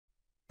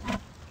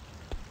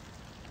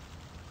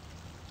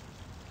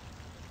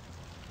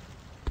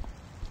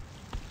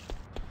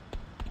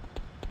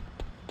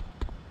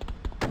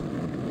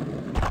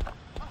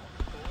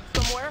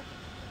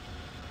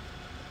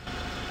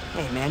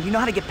Hey, man, you know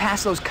how to get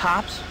past those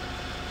cops?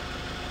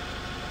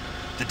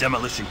 The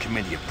demolition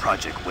committee of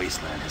Project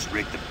Wasteland has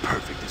rigged the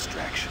perfect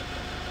distraction.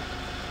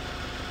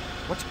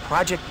 What's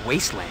Project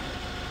Wasteland?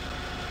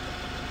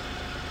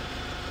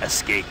 A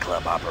skate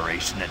club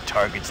operation that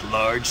targets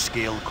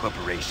large-scale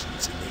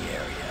corporations in the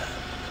area.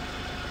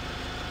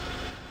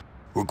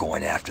 We're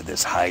going after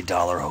this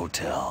high-dollar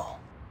hotel.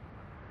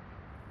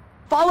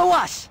 Follow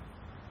us!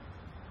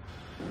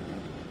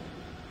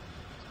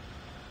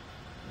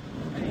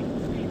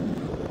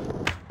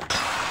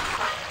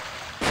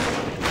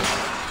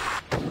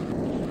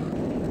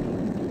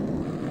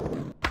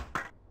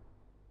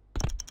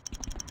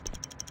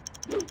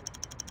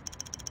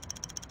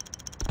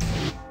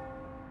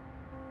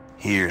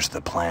 Here's the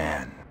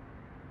plan.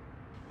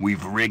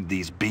 We've rigged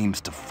these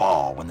beams to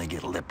fall when they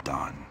get lipped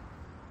on.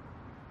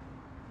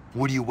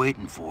 What are you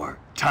waiting for?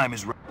 Time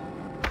is right.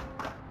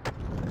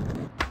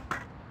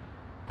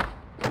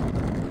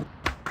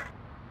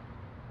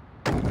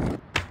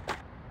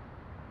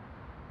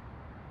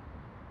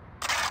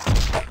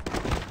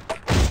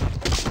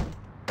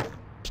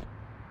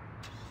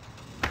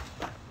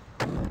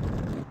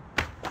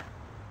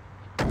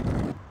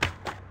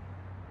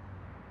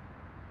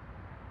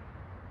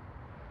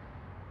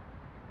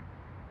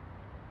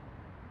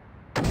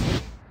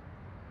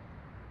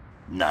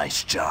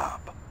 Nice job.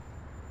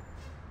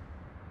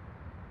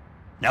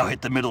 Now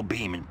hit the middle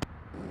beam and...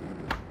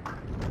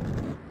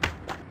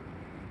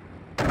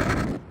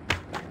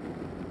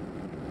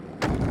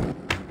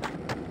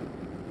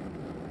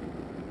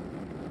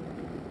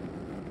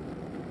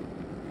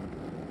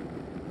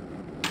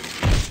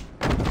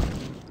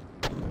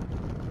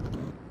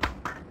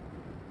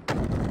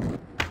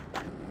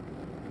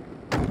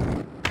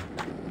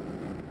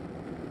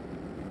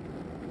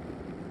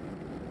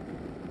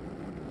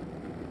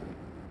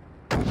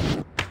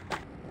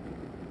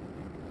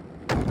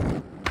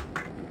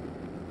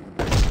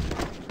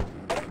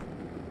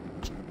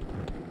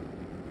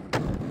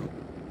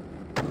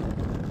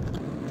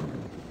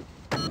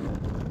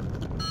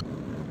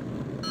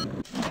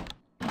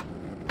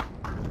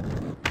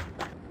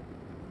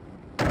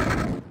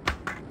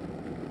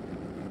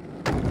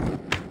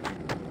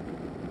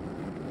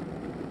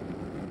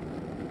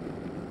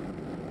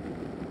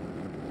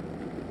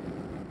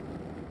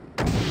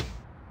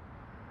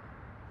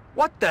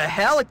 What the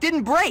hell? It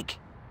didn't break!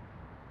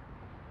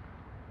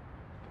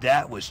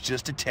 That was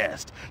just a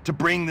test. To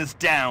bring this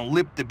down,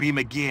 lip the beam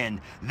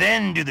again,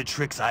 then do the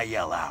tricks I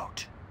yell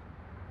out.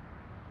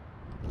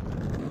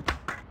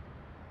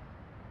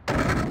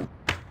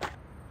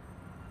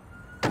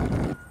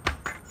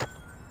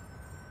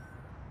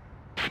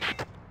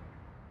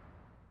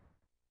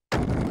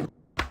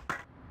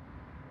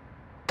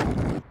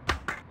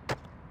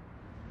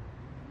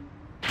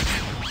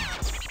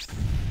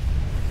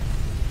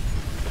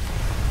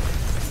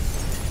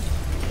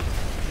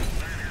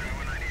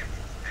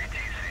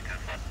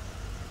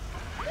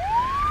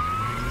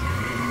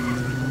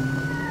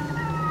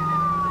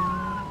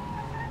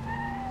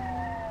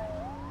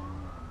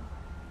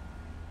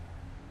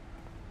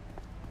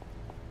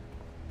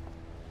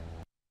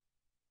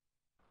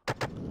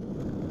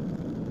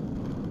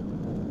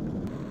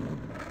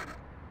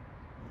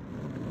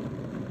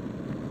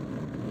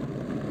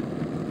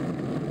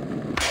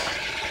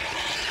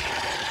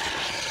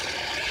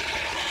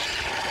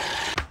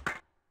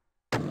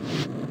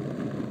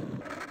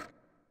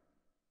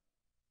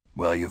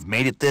 Well, you've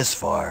made it this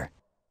far.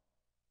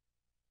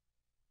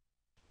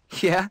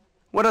 Yeah?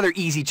 What other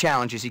easy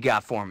challenges you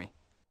got for me?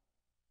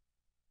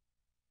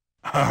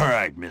 All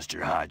right,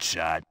 Mr.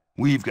 Hotshot.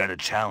 We've got a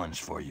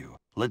challenge for you.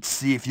 Let's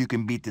see if you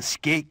can beat the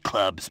skate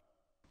clubs.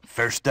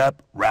 First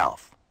up,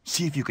 Ralph.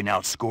 See if you can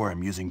outscore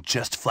him using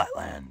just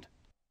Flatland.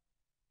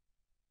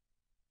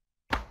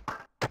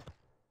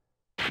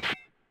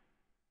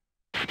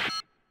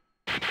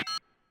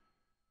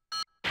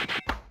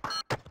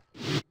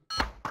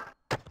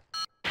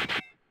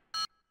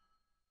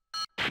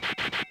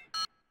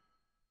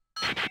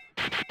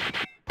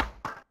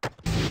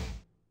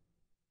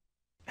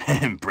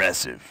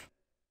 Impressive.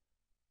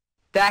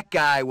 That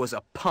guy was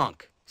a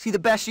punk. See the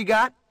best you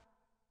got?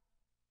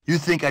 You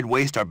think I'd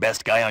waste our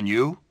best guy on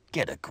you?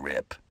 Get a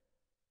grip.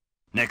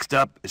 Next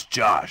up is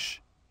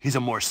Josh. He's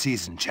a more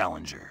seasoned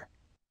challenger.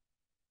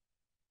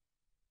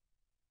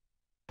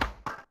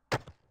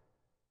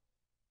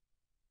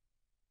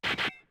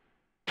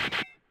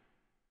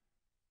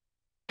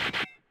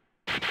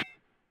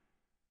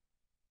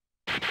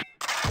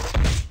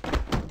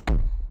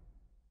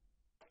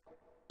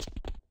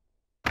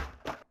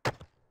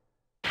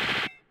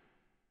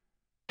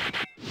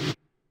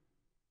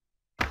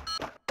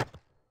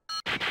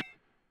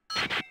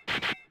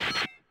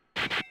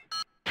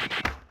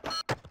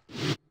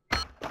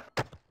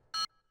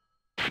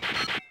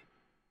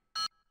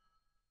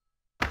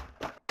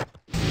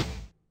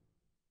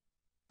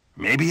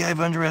 Maybe I've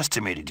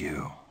underestimated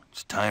you.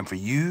 It's time for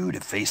you to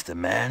face the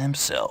man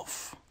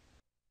himself.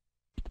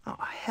 Oh,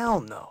 hell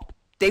no.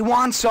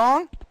 Daewon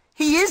song?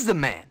 He is the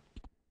man.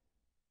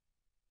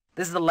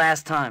 This is the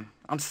last time.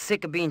 I'm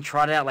sick of being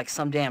trotted out like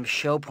some damn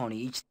show pony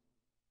each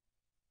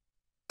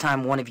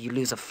Time one of you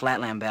lose a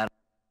Flatland battle.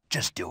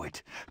 Just do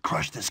it.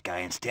 Crush this guy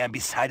and stand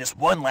beside us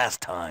one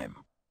last time.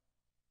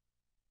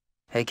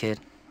 Hey kid,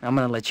 I'm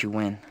gonna let you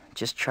win.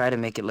 Just try to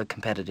make it look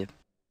competitive.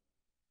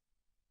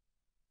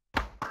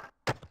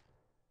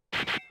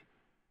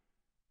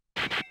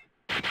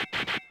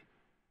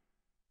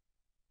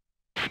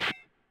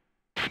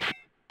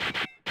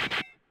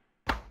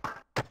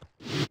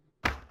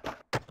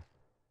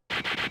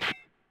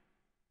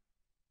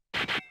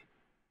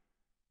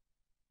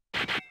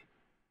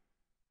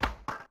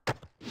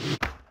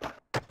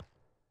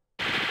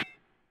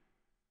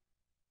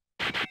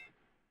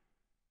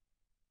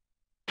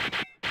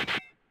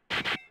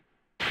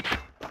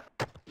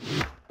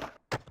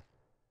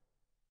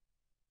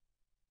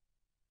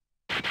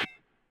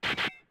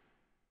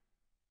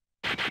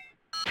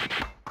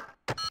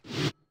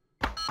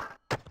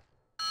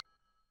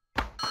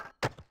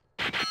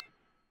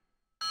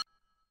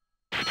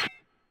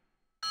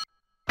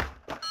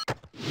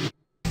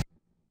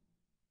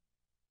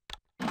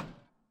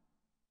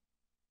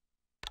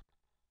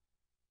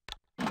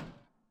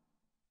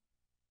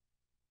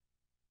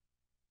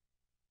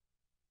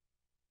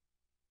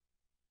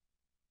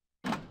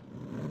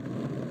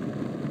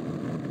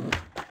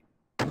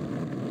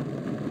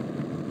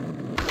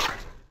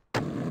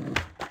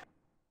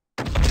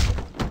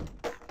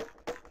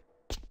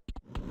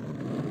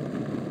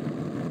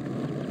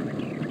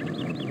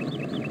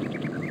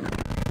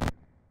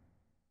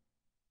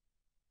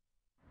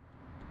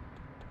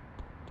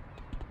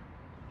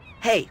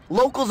 Hey,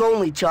 locals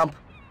only, chump.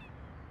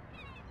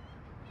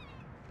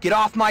 Get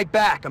off my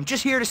back. I'm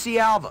just here to see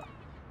Alva.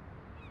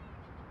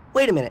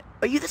 Wait a minute.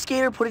 Are you the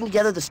skater putting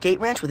together the skate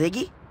ranch with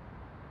Iggy?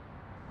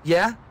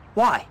 Yeah?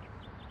 Why?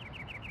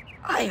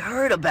 I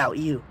heard about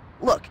you.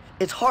 Look,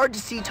 it's hard to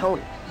see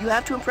Tony. You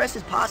have to impress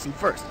his posse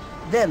first.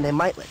 Then they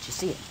might let you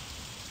see him.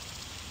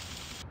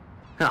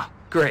 Oh,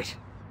 great.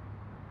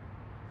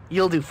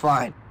 You'll do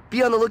fine.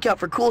 Be on the lookout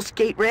for cool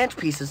skate ranch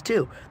pieces,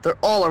 too. They're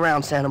all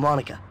around Santa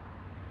Monica.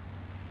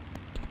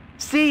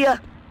 See ya!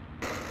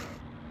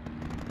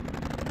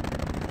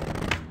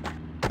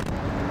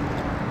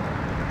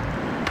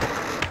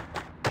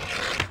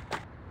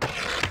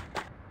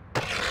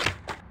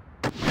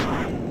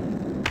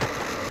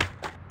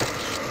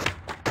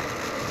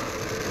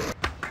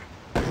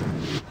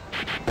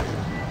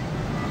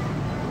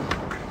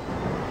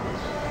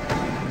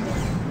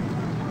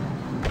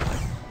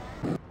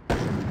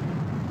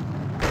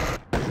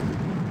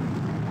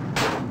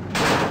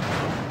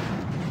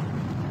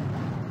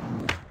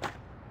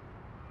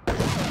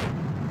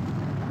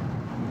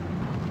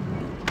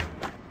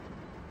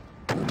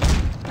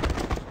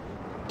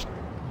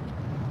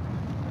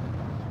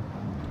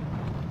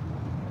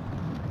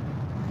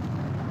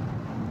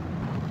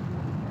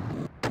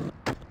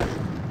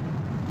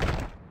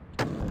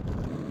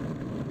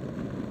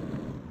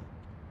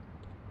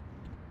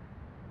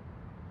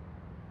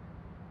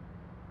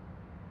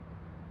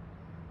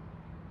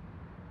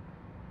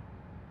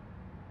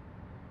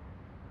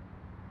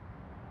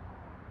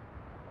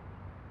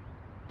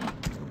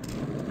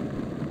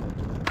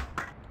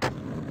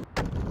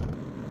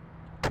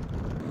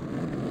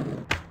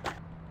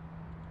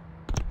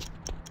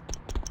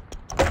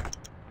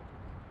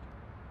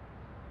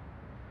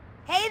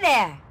 Hey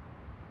there!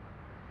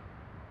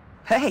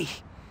 Hey,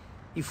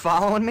 you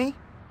following me?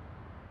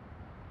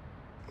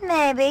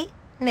 Maybe,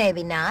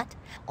 maybe not.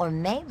 Or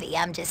maybe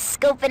I'm just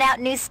scoping out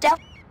new stuff.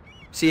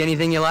 See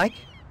anything you like?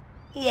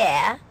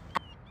 Yeah.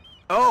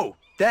 Oh,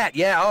 that,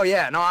 yeah, oh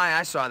yeah. No,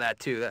 I saw that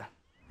too.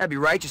 That'd be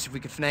righteous if we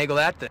could finagle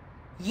that thing.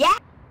 Yeah?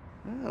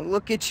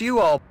 Look at you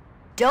all.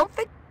 Don't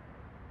forget.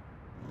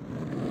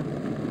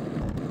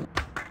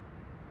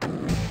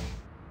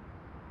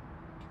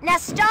 Now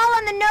stall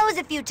on the nose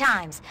a few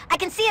times. I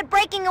can see it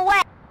breaking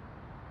away.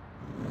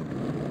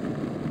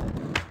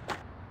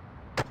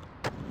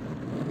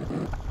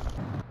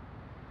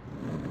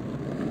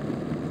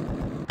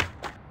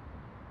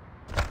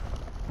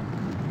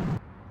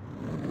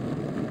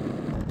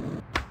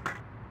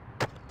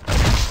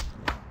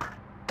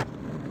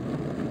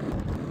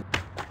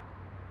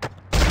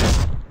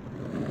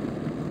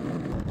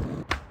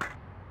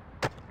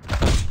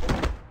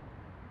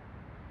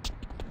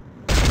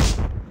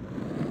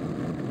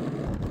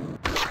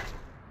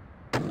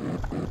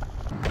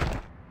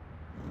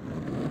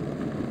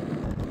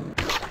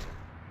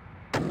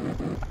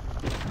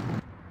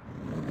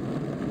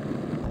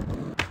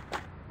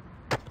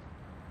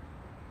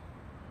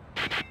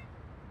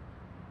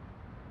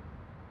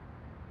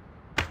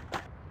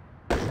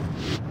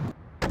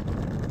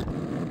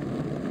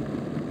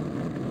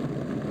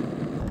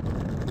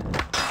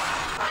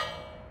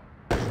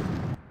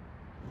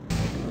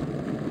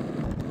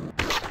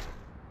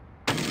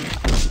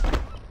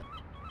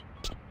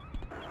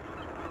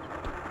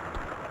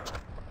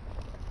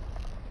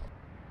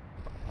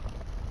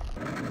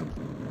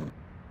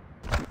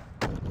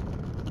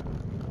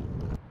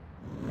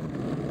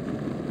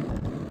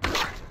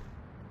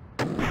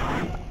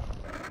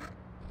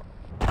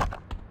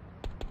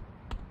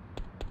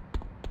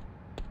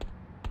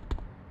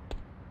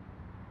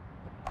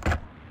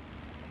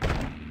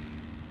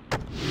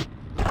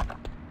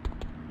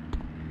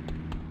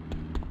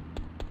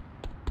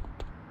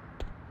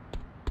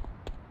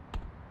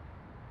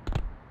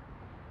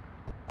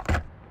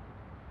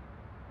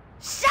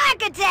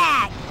 Shark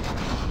attack!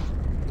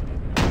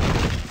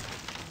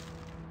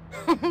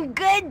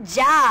 Good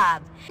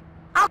job!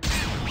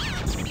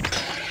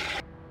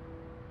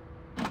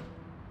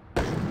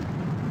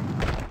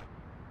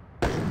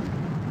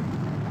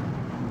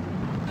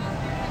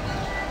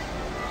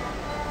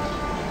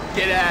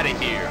 Get out of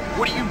here.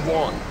 What do you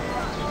want?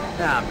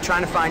 I'm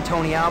trying to find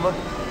Tony Alva.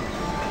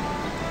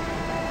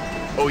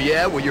 Oh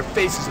yeah? Well, your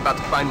face is about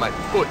to find my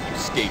foot, you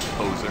skate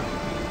poser.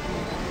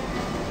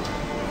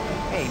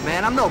 Hey,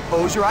 man, I'm no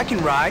poser. I can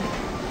ride.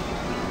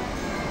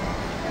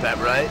 That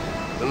right?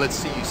 Then let's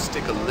see you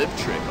stick a lift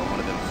trick on one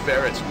of them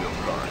Ferris wheel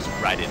cars.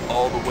 Ride it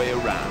all the way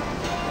around.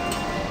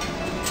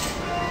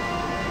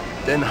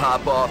 Then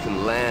hop off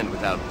and land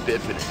without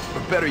biffing it.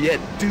 Or better yet,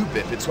 do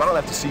biff it so I don't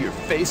have to see your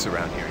face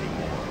around here anymore.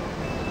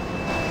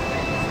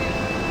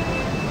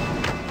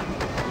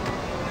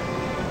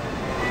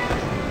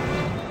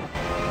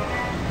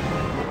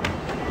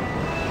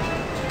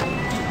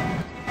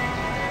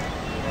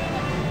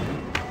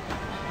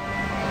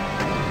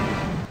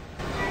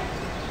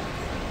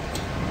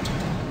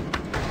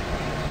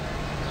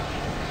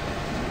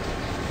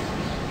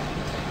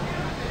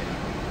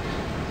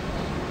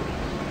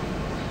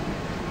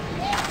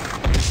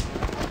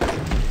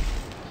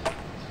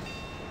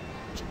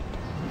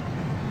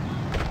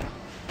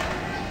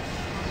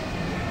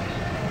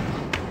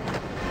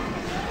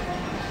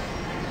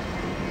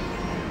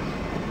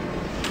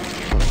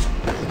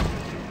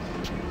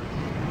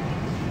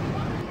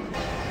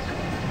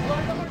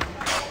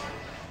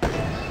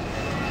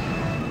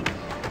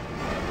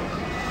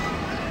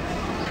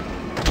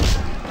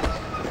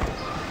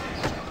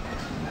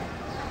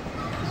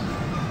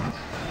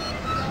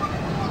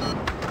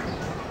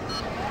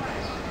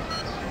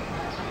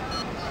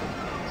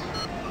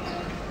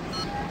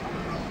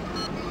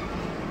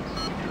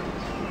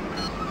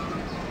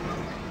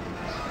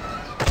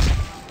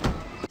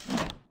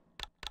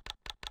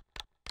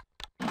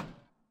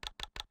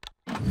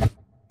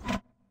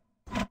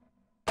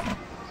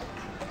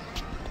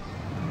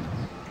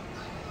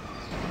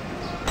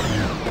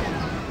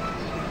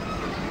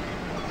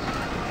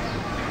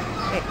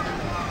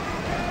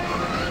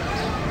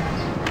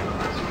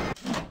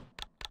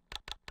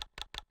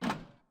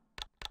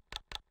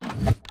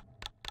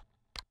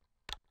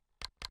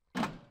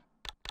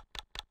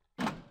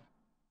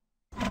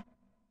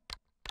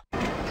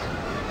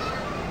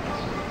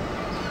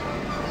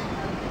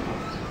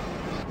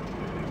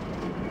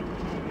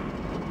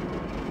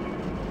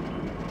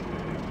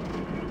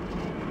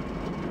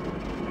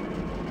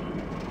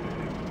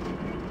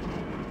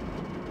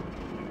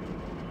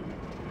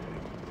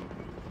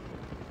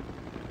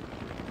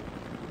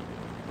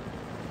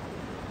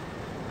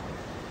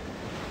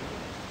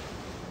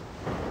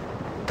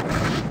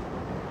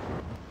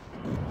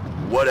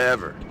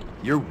 Whatever.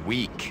 You're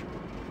weak.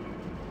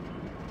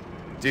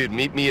 Dude,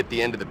 meet me at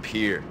the end of the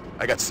pier.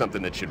 I got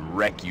something that should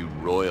wreck you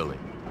royally.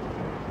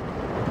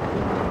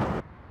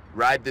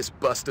 Ride this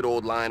busted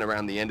old line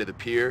around the end of the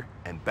pier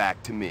and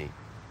back to me.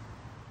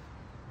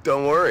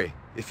 Don't worry.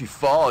 If you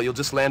fall, you'll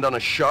just land on a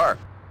shark.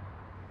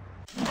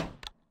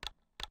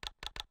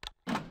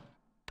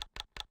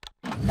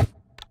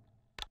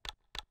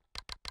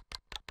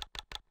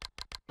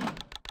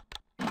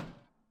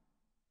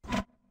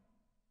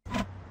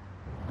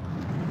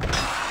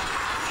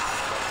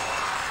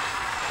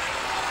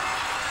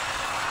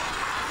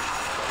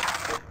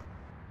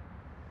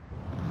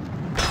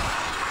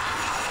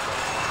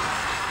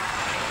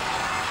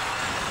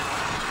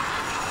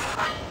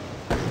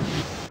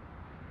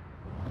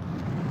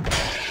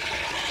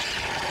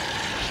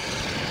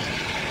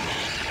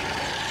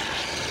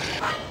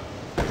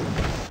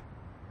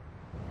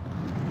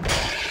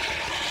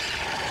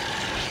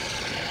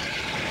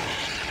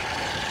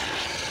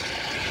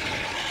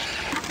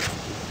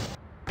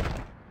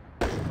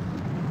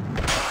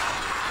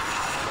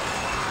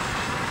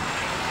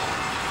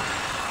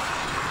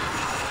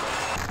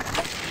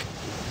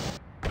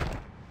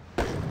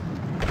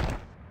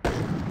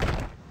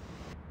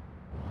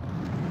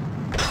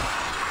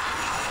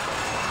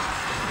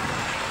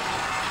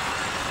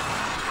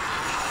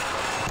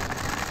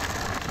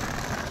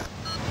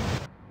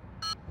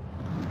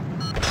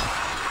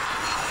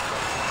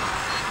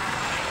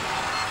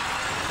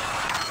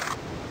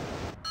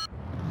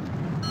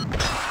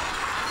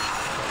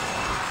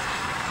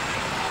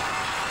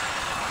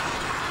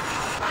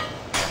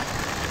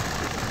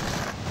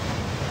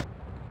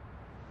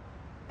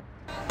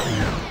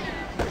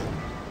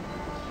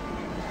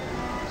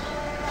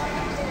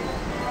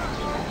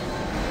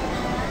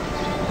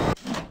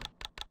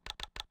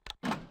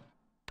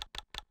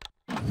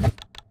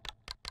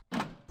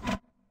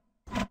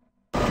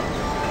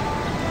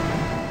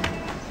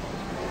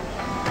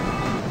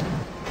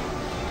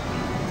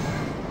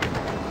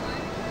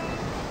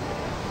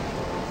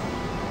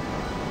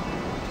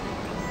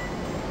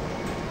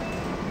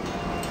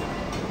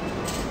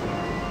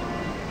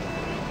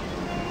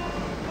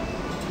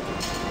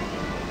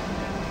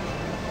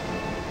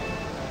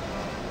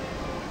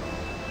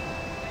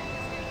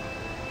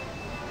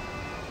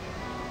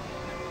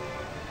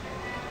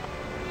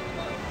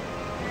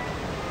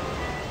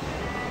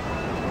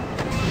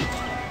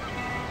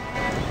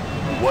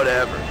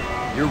 Whatever.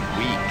 You're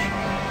weak.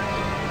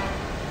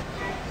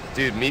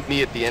 Dude, meet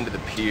me at the end of the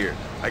pier.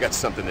 I got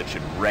something that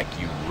should wreck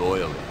you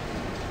royally.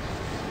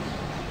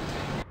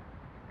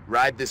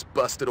 Ride this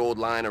busted old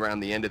line around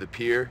the end of the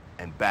pier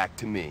and back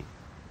to me.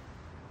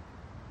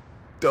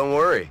 Don't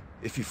worry.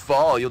 If you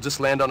fall, you'll just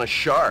land on a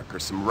shark or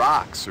some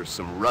rocks or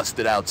some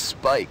rusted out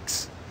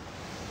spikes.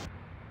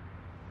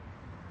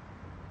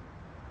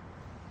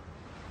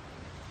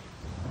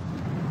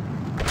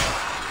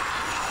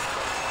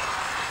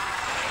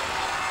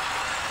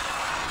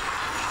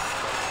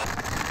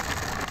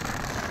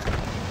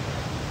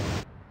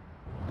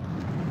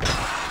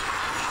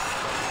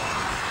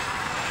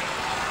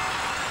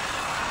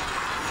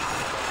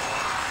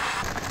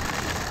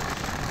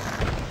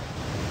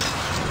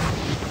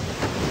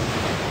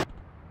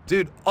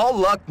 Dude, all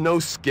luck, no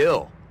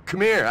skill. Come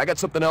here, I got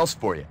something else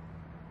for you.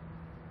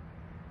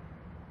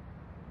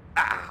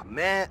 Ah,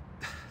 man.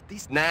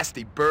 These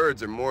nasty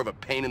birds are more of a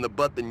pain in the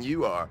butt than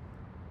you are.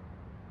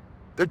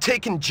 They're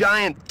taking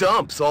giant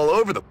dumps all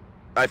over the...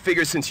 I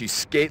figure since you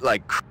skate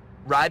like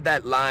ride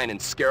that line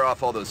and scare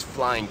off all those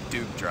flying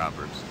Duke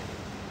droppers.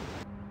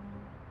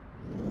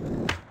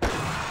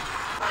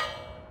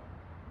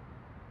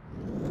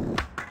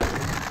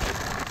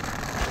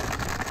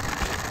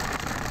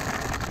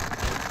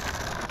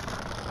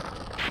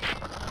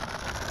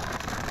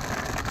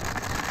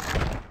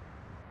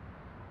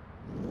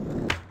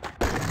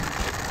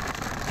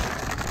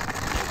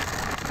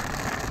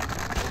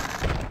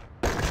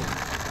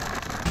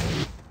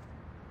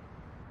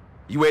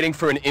 You waiting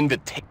for an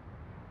invitation?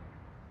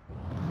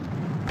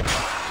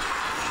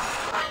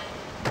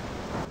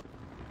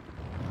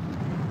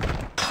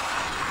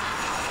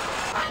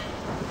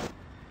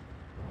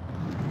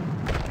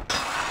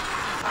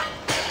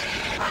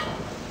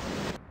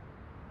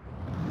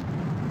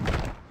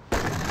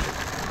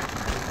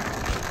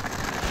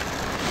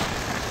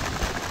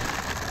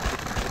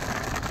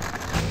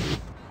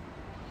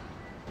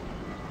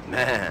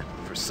 Man,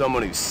 for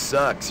someone who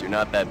sucks, you're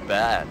not that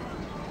bad.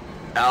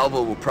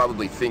 Alva will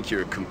probably think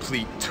you're a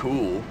complete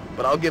tool,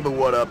 but I'll give a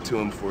what-up to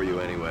him for you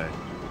anyway.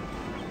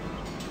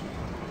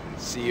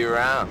 See you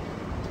around.